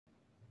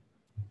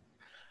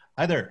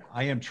Hi there.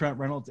 I am Trent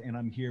Reynolds, and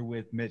I'm here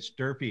with Mitch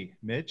Durfee.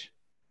 Mitch?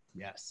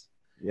 Yes.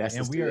 Yes.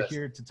 And we are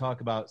here to talk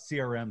about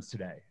CRMs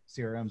today.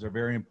 CRMs are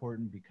very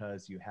important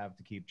because you have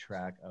to keep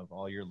track of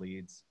all your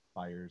leads,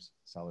 buyers,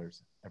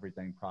 sellers,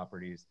 everything,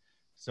 properties,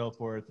 so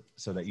forth,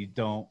 so that you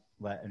don't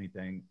let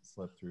anything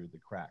slip through the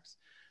cracks.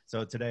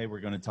 So today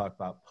we're going to talk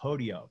about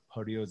Podio.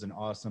 Podio is an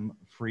awesome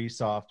free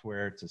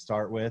software to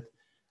start with,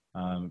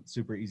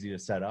 super easy to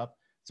set up.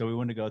 So we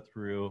want to go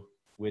through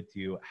with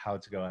you how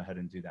to go ahead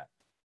and do that.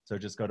 So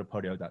just go to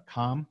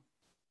podio.com.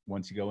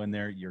 Once you go in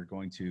there, you're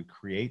going to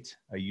create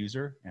a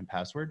user and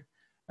password,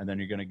 and then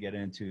you're going to get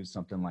into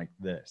something like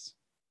this.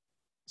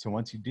 So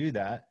once you do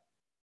that,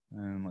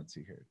 and let's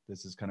see here,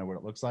 this is kind of what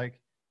it looks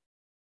like.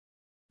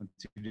 Once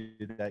you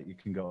do that, you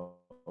can go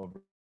over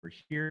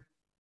here.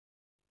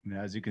 And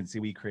as you can see,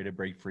 we created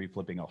Break Free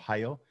Flipping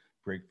Ohio,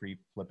 Break Free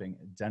Flipping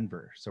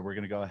Denver. So we're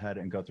going to go ahead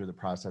and go through the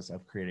process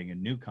of creating a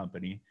new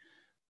company,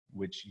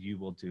 which you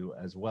will do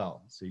as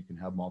well. So you can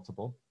have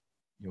multiple.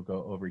 You'll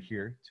go over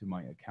here to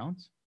my account.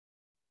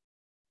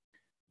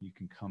 You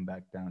can come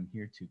back down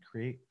here to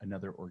create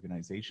another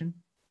organization.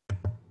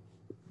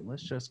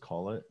 Let's just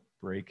call it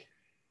Break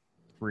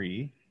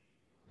Free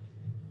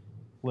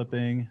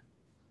Flipping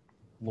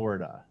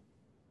Florida.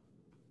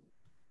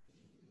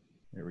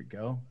 There we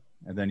go.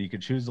 And then you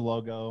can choose the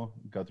logo,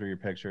 go through your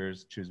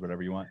pictures, choose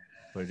whatever you want,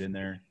 put it in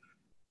there.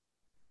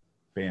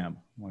 Bam,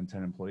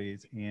 110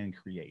 employees, and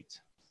create.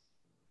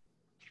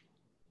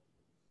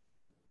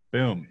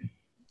 Boom.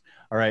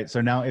 All right,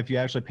 so now if you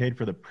actually paid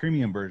for the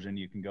premium version,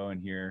 you can go in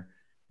here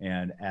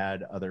and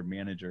add other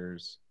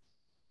managers.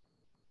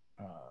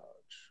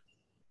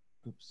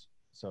 Oops,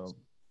 so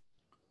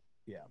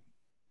yeah.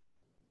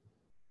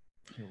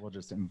 Here, we'll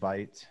just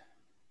invite.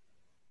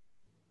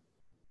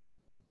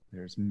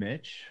 There's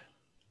Mitch,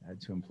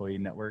 add to employee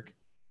network.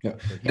 Yeah.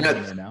 So he's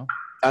in there now.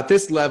 At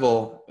this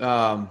level,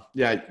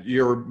 yeah,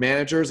 your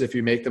managers, if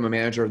you make them a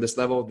manager of this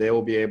level, they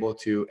will be able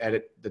to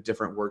edit the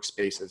different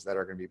workspaces that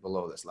are going to be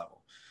below this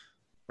level,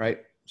 right?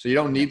 So you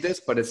don't need this,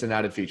 but it's an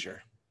added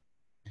feature.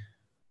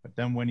 But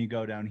then when you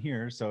go down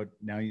here, so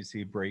now you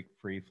see Break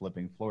Free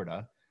Flipping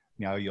Florida.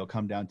 Now you'll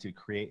come down to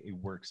create a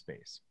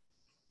workspace.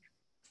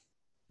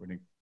 We're going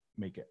to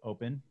make it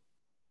open.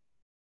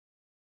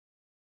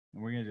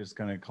 And we're just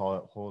going to call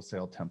it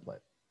wholesale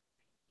template.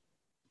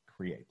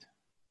 Create.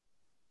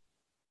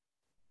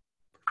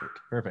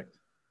 Perfect.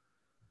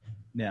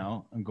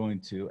 Now I'm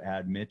going to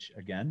add Mitch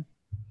again.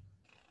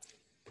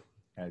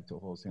 Add to a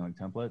wholesaling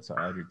template. So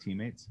add your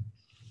teammates.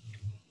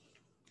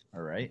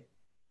 All right.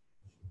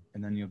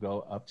 And then you'll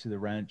go up to the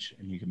wrench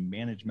and you can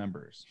manage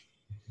members.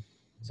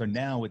 So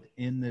now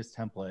within this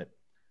template,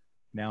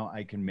 now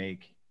I can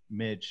make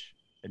Mitch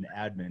an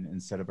admin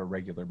instead of a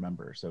regular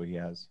member. So he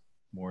has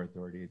more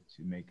authority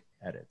to make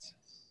edits.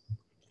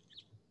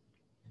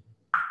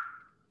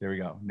 There we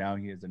go. Now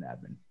he is an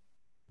admin.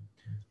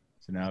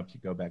 So now if you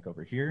go back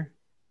over here,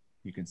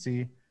 you can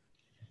see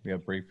we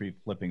have Break Free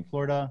Flipping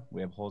Florida.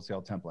 We have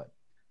wholesale template.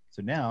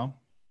 So now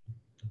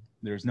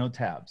there's no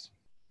tabs,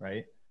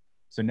 right?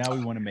 So now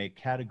we want to make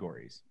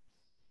categories.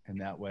 And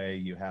that way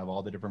you have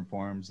all the different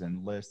forms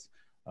and lists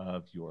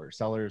of your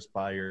sellers,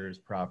 buyers,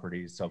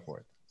 properties, so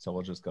forth. So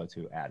we'll just go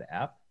to add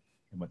app.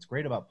 And what's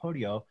great about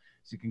Podio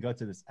is you can go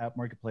to this app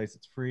marketplace,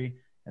 it's free,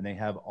 and they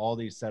have all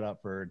these set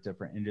up for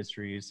different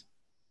industries.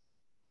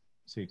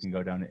 So you can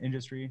go down to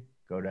industry,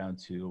 go down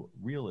to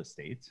real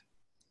estate,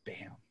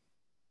 bam.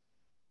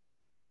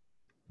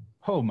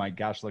 Oh my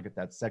gosh, look at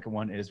that. Second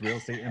one is real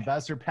estate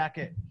investor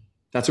packet.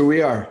 That's what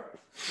we are.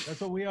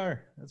 That's what we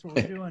are. That's what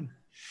we're doing.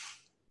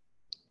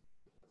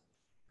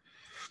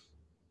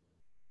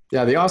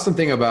 Yeah, the awesome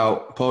thing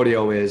about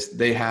Podio is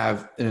they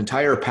have an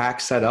entire pack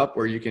set up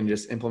where you can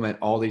just implement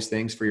all these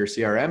things for your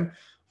CRM,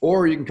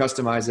 or you can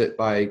customize it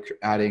by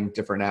adding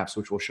different apps,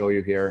 which we'll show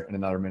you here in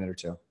another minute or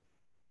two.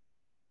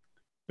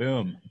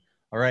 Boom.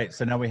 All right,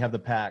 so now we have the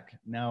pack.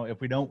 Now,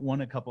 if we don't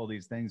want a couple of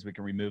these things, we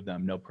can remove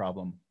them, no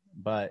problem.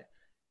 But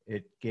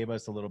it gave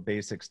us a little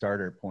basic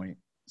starter point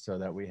so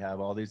that we have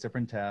all these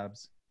different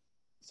tabs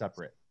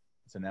separate.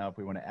 So now if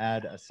we want to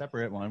add a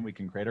separate one, we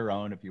can create our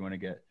own if you want to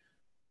get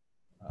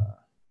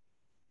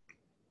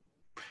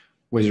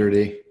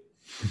Wizardy.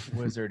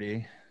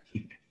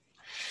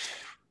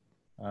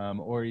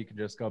 Or you can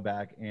just go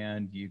back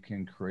and you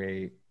can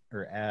create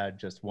or add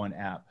just one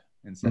app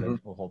instead of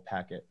a whole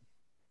packet.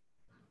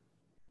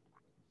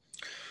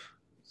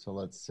 So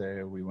let's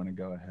say we want to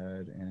go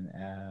ahead and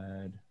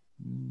add,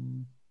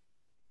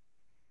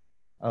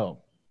 oh,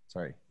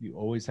 sorry. You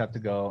always have to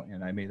go,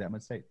 and I made that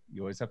mistake.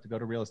 You always have to go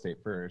to real estate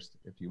first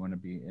if you want to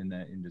be in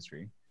that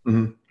industry,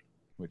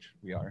 which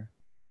we are.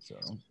 So,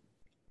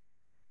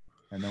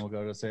 and then we'll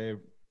go to say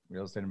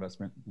real estate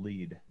investment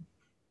lead.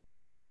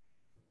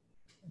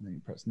 And then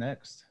you press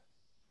next.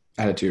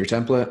 Add it to your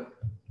template.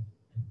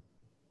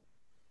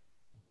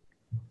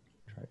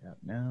 Try app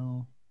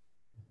now.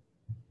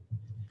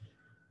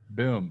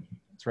 Boom,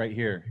 it's right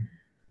here.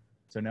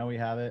 So now we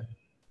have it.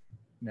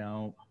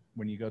 Now,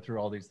 when you go through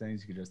all these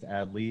things, you can just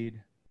add lead,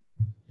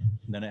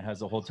 Then it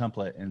has a whole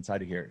template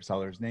inside of here: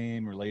 seller's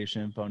name,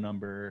 relation, phone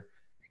number,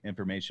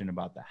 information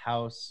about the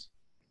house.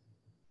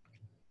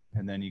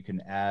 And then you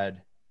can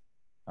add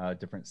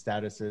different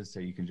statuses, so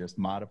you can just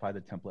modify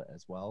the template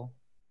as well.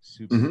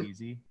 Super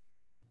easy.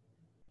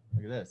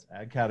 Look at this,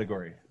 add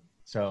category.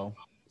 So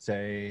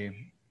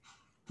say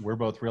we're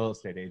both real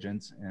estate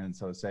agents, and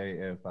so say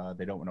if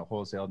they don't want to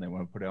wholesale and they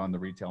want to put it on the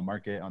retail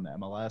market on the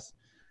MLS,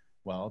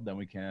 well, then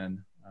we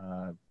can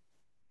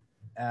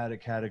add a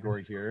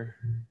category here.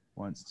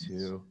 Wants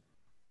to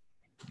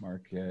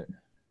market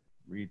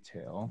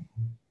retail,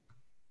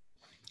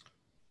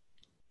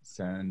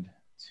 send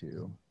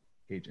to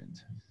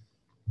agent.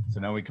 So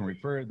now we can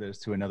refer this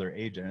to another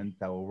agent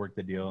that will work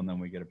the deal, and then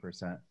we get a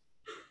percent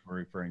for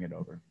referring it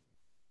over.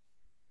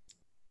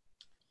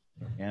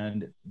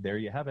 And there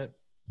you have it.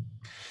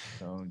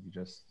 So you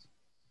just,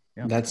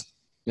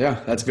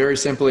 that's very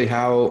simply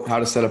how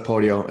to set up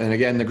Podio. And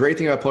again, the great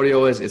thing about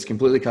Podio is it's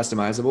completely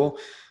customizable.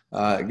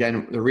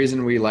 Again, the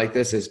reason we like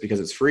this is because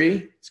it's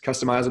free, it's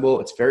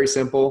customizable, it's very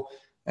simple.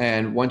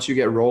 And once you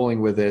get rolling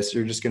with this,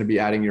 you're just going to be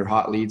adding your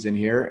hot leads in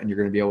here, and you're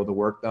going to be able to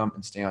work them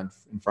and stay in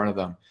front of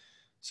them.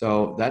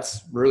 So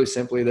that's really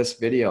simply this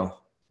video.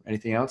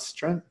 Anything else,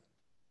 Trent?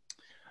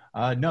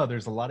 No,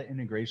 there's a lot of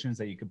integrations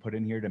that you can put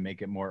in here to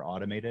make it more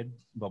automated,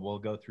 but we'll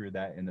go through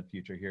that in the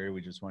future here.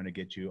 We just want to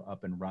get you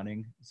up and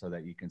running so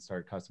that you can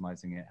start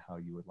customizing it how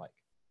you would like.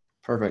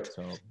 Perfect.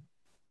 So,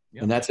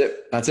 and that's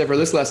it. That's it for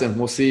this lesson.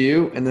 We'll see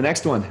you in the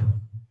next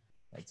one.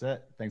 That's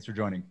it. Thanks for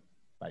joining.